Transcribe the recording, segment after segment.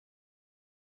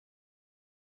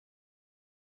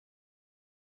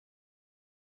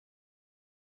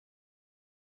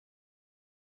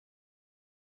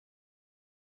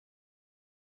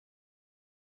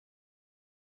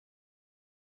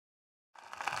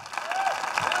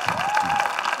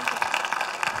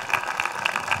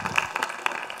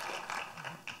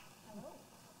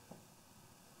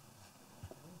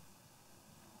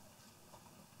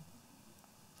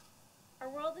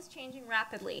is changing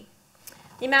rapidly.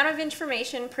 The amount of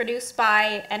information produced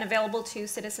by and available to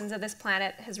citizens of this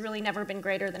planet has really never been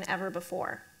greater than ever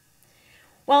before.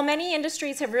 While many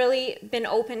industries have really been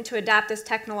open to adapt this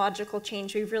technological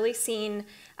change, we've really seen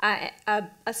a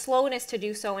slowness to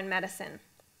do so in medicine.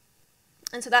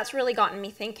 And so that's really gotten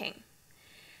me thinking.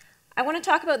 I want to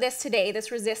talk about this today,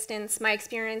 this resistance, my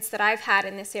experience that I've had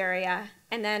in this area,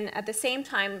 and then at the same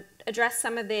time address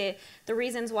some of the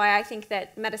reasons why I think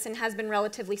that medicine has been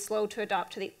relatively slow to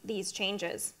adopt to these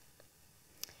changes.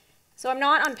 So I'm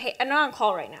not on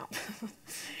call right now.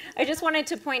 I just wanted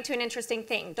to point to an interesting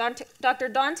thing. Dr.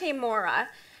 Dante Mora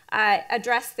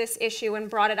addressed this issue and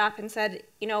brought it up and said,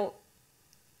 you know,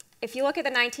 if you look at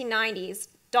the 1990s,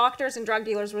 doctors and drug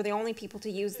dealers were the only people to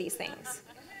use these things.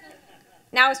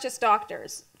 Now it's just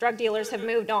doctors. Drug dealers have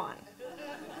moved on.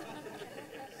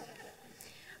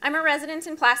 I'm a resident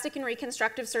in plastic and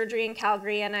reconstructive surgery in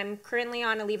Calgary, and I'm currently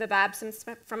on a leave of absence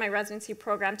from my residency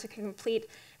program to complete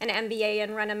an MBA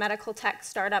and run a medical tech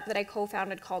startup that I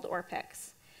co-founded called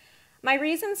Orpyx. My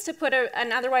reasons to put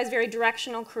an otherwise very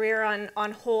directional career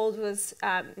on hold was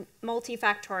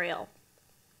multifactorial.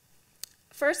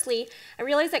 Firstly, I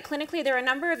realized that clinically there are a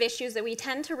number of issues that we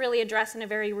tend to really address in a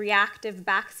very reactive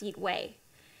backseat way.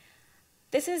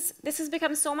 This has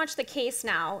become so much the case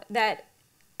now that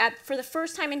for the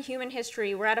first time in human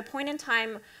history, we're at a point in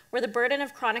time where the burden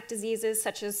of chronic diseases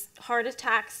such as heart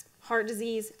attacks, heart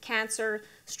disease, cancer,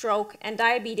 stroke, and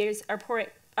diabetes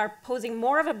are posing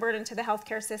more of a burden to the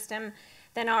healthcare system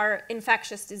than are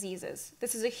infectious diseases.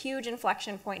 This is a huge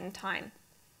inflection point in time.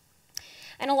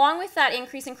 And along with that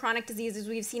increase in chronic diseases,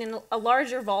 we've seen a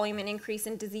larger volume and increase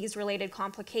in disease-related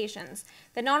complications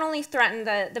that not only threaten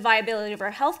the viability of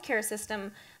our healthcare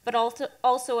system, but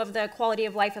also of the quality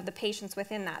of life of the patients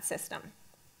within that system.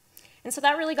 And so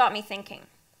that really got me thinking.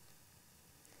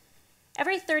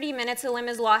 Every 30 minutes, a limb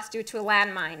is lost due to a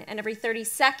landmine, and every 30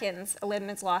 seconds, a limb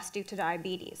is lost due to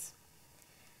diabetes.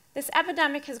 This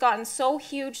epidemic has gotten so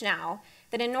huge now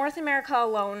that in North America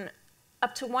alone,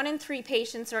 up to 1 in 3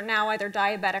 patients are now either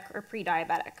diabetic or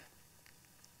pre-diabetic.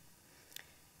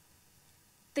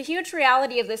 The huge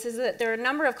reality of this is that there are a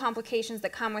number of complications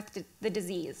that come with the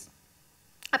disease.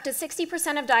 Up to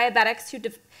 60% of diabetics who,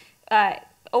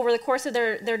 over the course of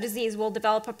their disease, will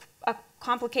develop a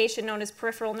complication known as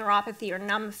peripheral neuropathy or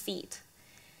numb feet.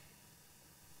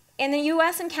 In the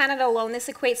US and Canada alone, this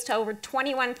equates to over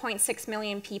 21.6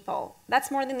 million people. That's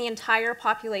more than the entire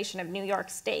population of New York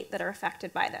State that are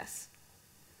affected by this.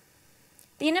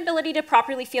 The inability to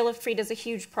properly feel the feet is a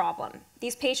huge problem.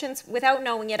 These patients, without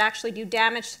knowing it, actually do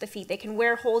damage to the feet. They can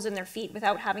wear holes in their feet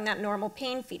without having that normal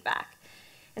pain feedback.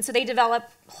 And so they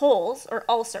develop holes or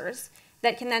ulcers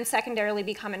that can then secondarily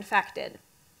become infected.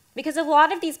 Because a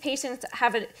lot of these patients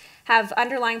have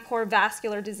underlying poor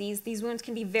vascular disease, these wounds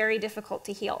can be very difficult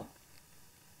to heal.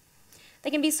 They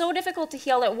can be so difficult to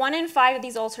heal that 1 in 5 of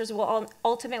these ulcers will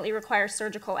ultimately require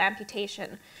surgical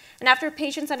amputation. And after a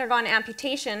patient's undergone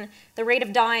amputation, the rate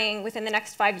of dying within the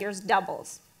next 5 years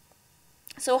doubles.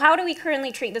 So how do we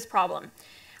currently treat this problem?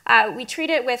 We treat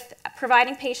it with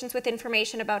providing patients with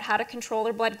information about how to control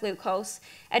their blood glucose,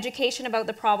 education about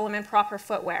the problem, and proper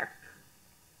footwear.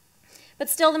 But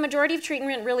still, the majority of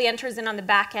treatment really enters in on the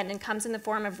back end and comes in the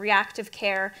form of reactive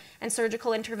care and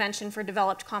surgical intervention for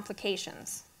developed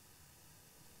complications.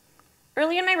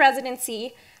 Early in my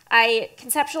residency, I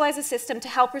conceptualized a system to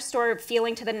help restore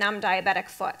feeling to the numb diabetic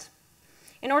foot.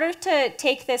 In order to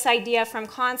take this idea from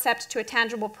concept to a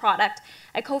tangible product,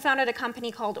 I co-founded a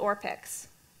company called Orpyx.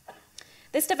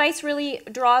 This device really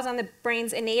draws on the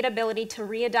brain's innate ability to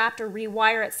readapt or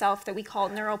rewire itself that we call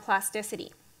neuroplasticity.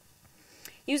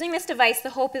 Using this device, the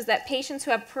hope is that patients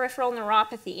who have peripheral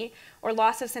neuropathy or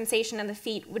loss of sensation in the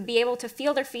feet would be able to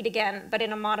feel their feet again, but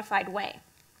in a modified way.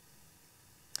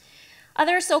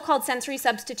 Other so-called sensory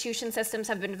substitution systems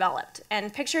have been developed,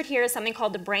 and pictured here is something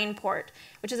called the BrainPort,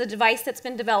 which is a device that's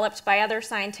been developed by other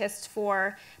scientists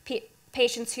for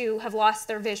patients who have lost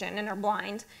their vision and are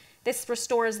blind. This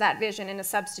restores that vision in a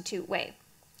substitute way.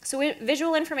 So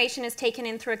visual information is taken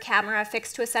in through a camera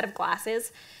affixed to a set of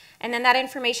glasses, and then that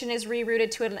information is rerouted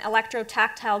to an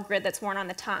electrotactile grid that's worn on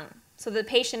the tongue. So the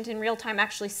patient in real time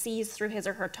actually sees through his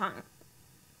or her tongue.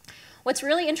 What's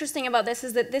really interesting about this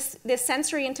is that this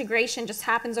sensory integration just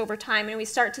happens over time, and we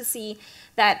start to see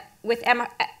that with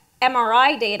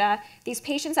MRI data, these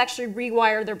patients actually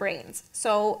rewire their brains.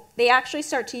 So they actually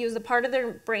start to use the part of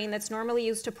their brain that's normally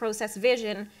used to process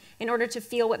vision in order to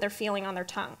feel what they're feeling on their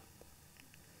tongue.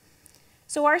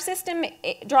 So our system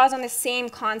draws on the same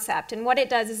concept, and what it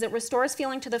does is it restores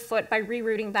feeling to the foot by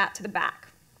rerouting that to the back.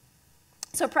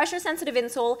 So a pressure-sensitive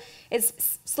insole is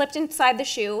slipped inside the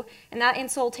shoe, and that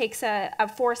insole takes a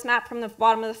force map from the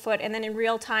bottom of the foot and then in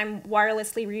real time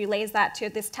wirelessly relays that to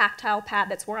this tactile pad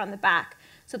that's worn on the back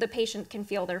so the patient can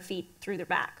feel their feet through their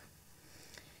back.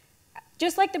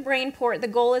 Just like the brain port, the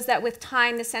goal is that with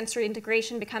time the sensory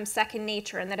integration becomes second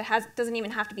nature and that it doesn't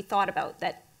even have to be thought about,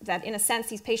 that in a sense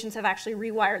these patients have actually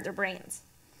rewired their brains.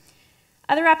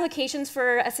 Other applications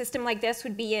for a system like this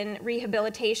would be in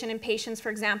rehabilitation in patients, for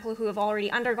example, who have already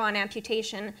undergone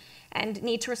amputation and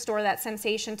need to restore that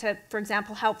sensation to, for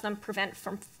example, help them prevent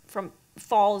from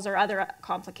falls or other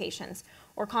complications,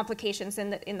 or complications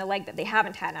in the leg that they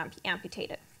haven't had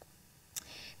amputated.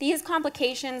 These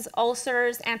complications,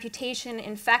 ulcers, amputation,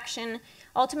 infection,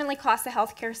 ultimately cost the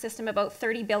healthcare system about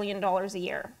 $30 billion a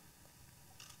year.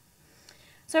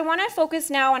 So I want to focus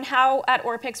now on how at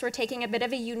Orpyx we're taking a bit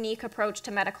of a unique approach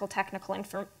to medical technical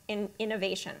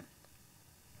innovation.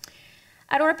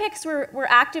 At Orpyx, we're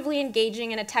actively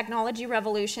engaging in a technology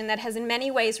revolution that has in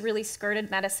many ways really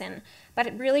skirted medicine, but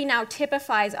it really now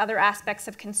typifies other aspects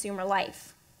of consumer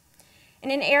life. In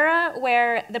an era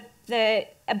where the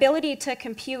ability to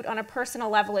compute on a personal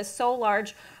level is so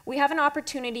large, we have an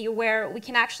opportunity where we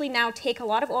can actually now take a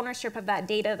lot of ownership of that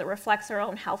data that reflects our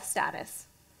own health status.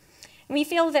 And we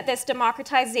feel that this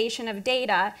democratization of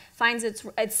data finds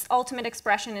its ultimate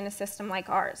expression in a system like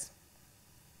ours.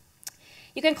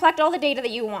 You can collect all the data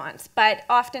that you want, but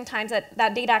oftentimes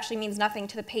that data actually means nothing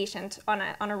to the patient on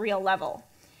a real level.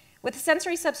 With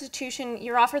sensory substitution,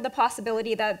 you're offered the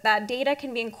possibility that that data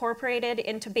can be incorporated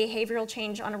into behavioral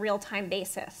change on a real-time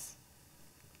basis.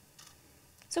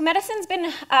 So medicine's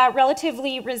been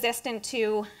relatively resistant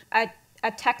to a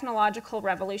technological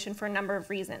revolution for a number of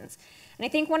reasons. And I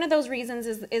think one of those reasons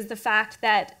is the fact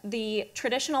that the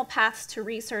traditional paths to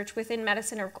research within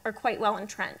medicine are quite well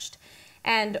entrenched.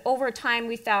 And over time,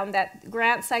 we found that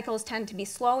grant cycles tend to be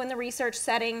slow in the research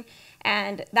setting,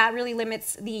 and that really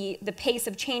limits the pace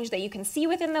of change that you can see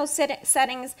within those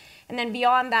settings. And then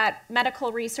beyond that,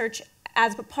 medical research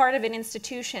as a part of an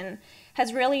institution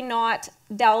has really not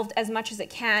delved as much as it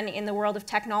can in the world of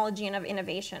technology and of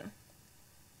innovation.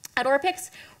 At Orpyx,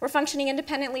 we're functioning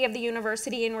independently of the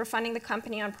university and we're funding the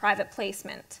company on private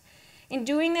placement. In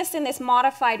doing this in this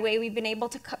modified way, we've been able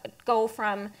to go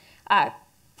from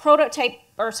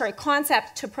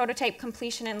concept to prototype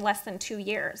completion in less than 2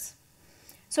 years.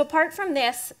 So apart from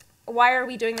this, why are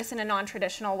we doing this in a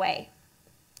non-traditional way?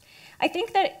 I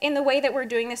think that in the way that we're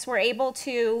doing this, we're able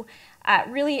to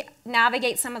really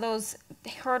navigate some of those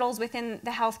hurdles within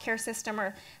the healthcare system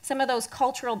or some of those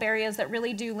cultural barriers that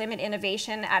really do limit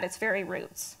innovation at its very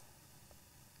roots.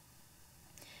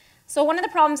 So one of the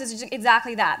problems is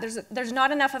exactly that. There's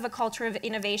not enough of a culture of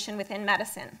innovation within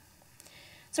medicine.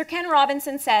 Sir Ken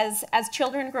Robinson says, as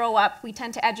children grow up, we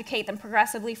tend to educate them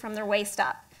progressively from their waist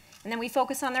up, and then we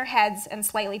focus on their heads and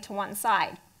slightly to one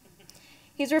side.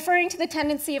 He's referring to the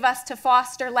tendency of us to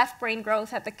foster left brain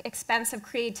growth at the expense of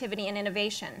creativity and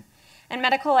innovation, and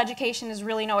medical education is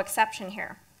really no exception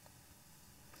here.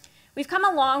 We've come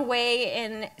a long way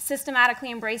in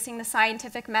systematically embracing the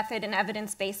scientific method and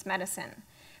evidence-based medicine,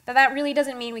 but that really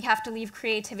doesn't mean we have to leave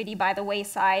creativity by the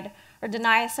wayside or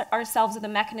deny ourselves of the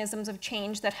mechanisms of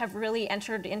change that have really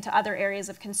entered into other areas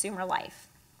of consumer life.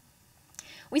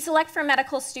 We select for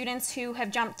medical students who have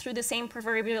jumped through the same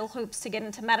proverbial hoops to get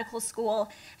into medical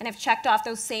school and have checked off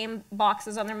those same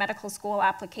boxes on their medical school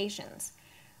applications.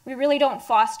 We really don't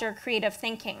foster creative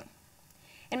thinking.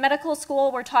 In medical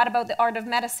school, we're taught about the art of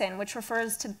medicine, which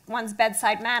refers to one's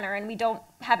bedside manner, and we don't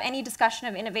have any discussion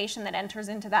of innovation that enters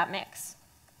into that mix.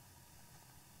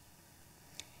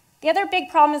 The other big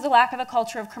problem is the lack of a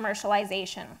culture of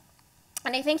commercialization.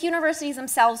 And I think universities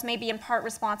themselves may be in part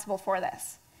responsible for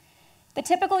this. The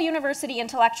typical university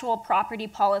intellectual property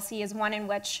policy is one in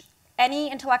which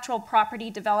any intellectual property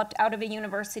developed out of a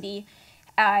university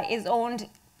is owned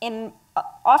in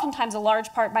oftentimes a large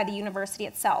part by the university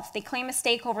itself. They claim a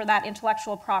stake over that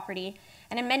intellectual property,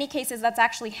 and in many cases that's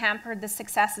actually hampered the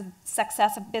success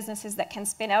of businesses that can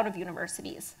spin out of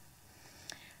universities.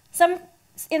 Some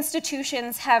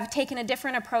institutions have taken a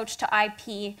different approach to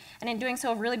IP, and in doing so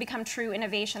have really become true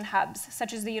innovation hubs,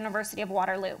 such as the University of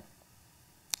Waterloo.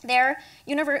 There,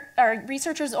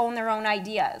 researchers own their own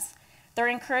ideas. They're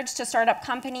encouraged to start up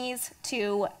companies,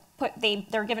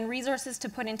 they're given resources to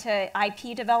put into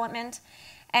IP development.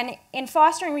 And in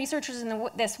fostering researchers in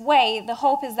this way, the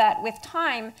hope is that with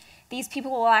time, these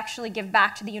people will actually give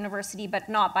back to the university, but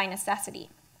not by necessity.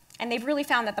 And they've really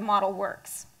found that the model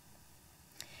works.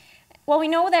 While we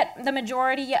know that the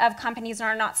majority of companies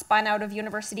are not spun out of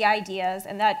university ideas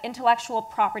and that intellectual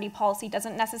property policy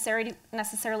doesn't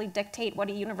necessarily dictate what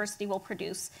a university will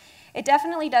produce, it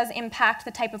definitely does impact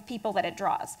the type of people that it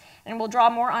draws and will draw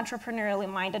more entrepreneurially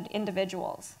minded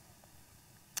individuals.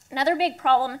 Another big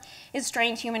problem is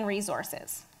strained human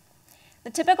resources. The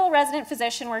typical resident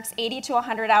physician works 80 to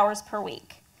 100 hours per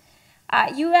week.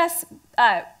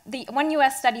 One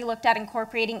US study looked at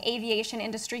incorporating aviation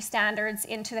industry standards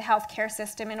into the healthcare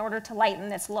system in order to lighten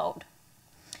this load.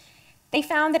 They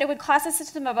found that it would cost the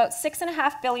system about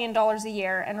 $6.5 billion a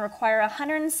year and require a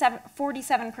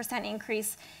 147%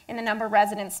 increase in the number of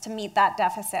residents to meet that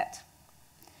deficit.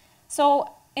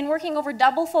 So, in working over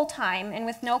double full time and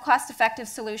with no cost-effective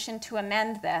solution to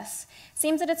amend this, it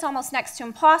seems that it's almost next to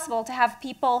impossible to have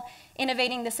people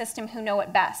innovating the system who know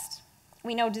it best.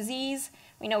 We know disease,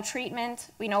 we know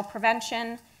treatment, we know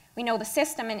prevention, we know the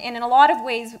system, and in a lot of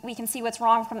ways we can see what's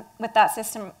wrong with that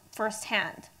system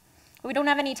firsthand. But we don't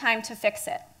have any time to fix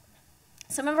it.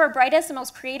 Some of our brightest and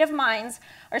most creative minds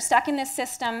are stuck in this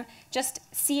system, just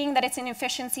seeing that its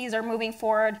inefficiencies are moving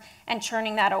forward and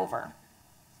churning that over.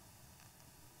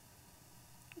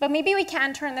 But maybe we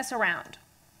can turn this around.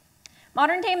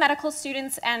 Modern-day medical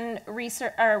students and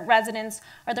residents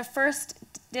are the first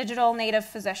digital native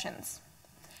physicians.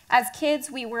 As kids,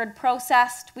 we word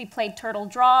processed, we played turtle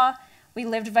draw, we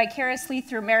lived vicariously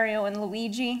through Mario and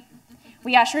Luigi.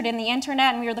 We ushered in the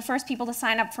internet, and we were the first people to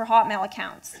sign up for Hotmail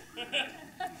accounts.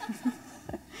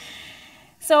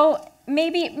 So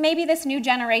maybe this new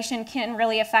generation can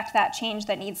really affect that change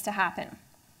that needs to happen.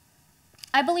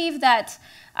 I believe that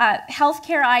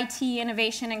healthcare IT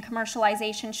innovation and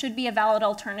commercialization should be a valid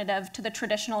alternative to the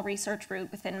traditional research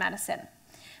route within medicine.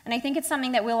 And I think it's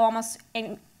something that we'll almost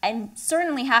and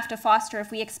certainly have to foster if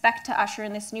we expect to usher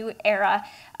in this new era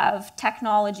of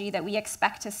technology that we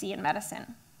expect to see in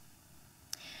medicine.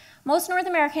 Most North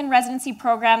American residency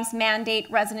programs mandate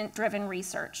resident-driven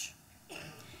research.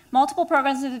 Multiple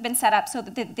programs have been set up so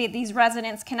that these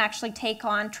residents can actually take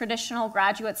on traditional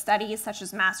graduate studies such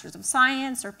as Masters of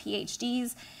Science or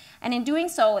PhDs, and in doing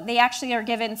so, they actually are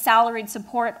given salaried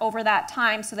support over that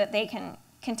time so that they can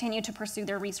continue to pursue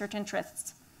their research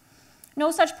interests. No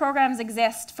such programs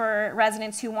exist for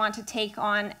residents who want to take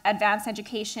on advanced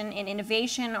education in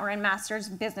innovation or in Master's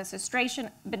Business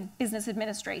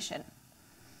Administration.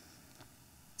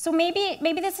 So maybe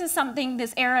this is something,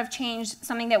 this era of change,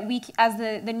 something that we as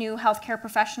the new healthcare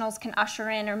professionals can usher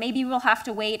in, or maybe we'll have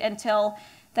to wait until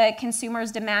the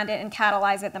consumers demand it and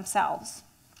catalyze it themselves.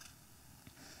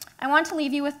 I want to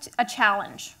leave you with a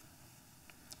challenge.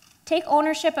 Take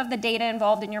ownership of the data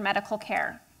involved in your medical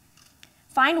care.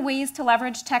 Find ways to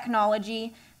leverage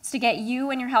technology to get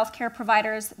you and your healthcare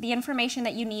providers the information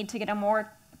that you need to get a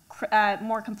more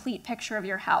complete picture of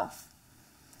your health.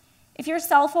 If your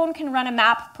cell phone can run a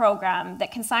map program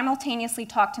that can simultaneously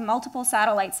talk to multiple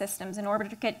satellite systems in order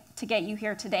to get you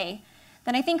here today,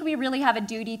 then I think we really have a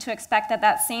duty to expect that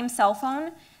that same cell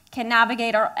phone can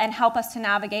navigate and help us to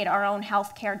navigate our own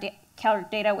healthcare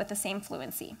data with the same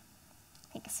fluency.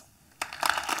 Thanks.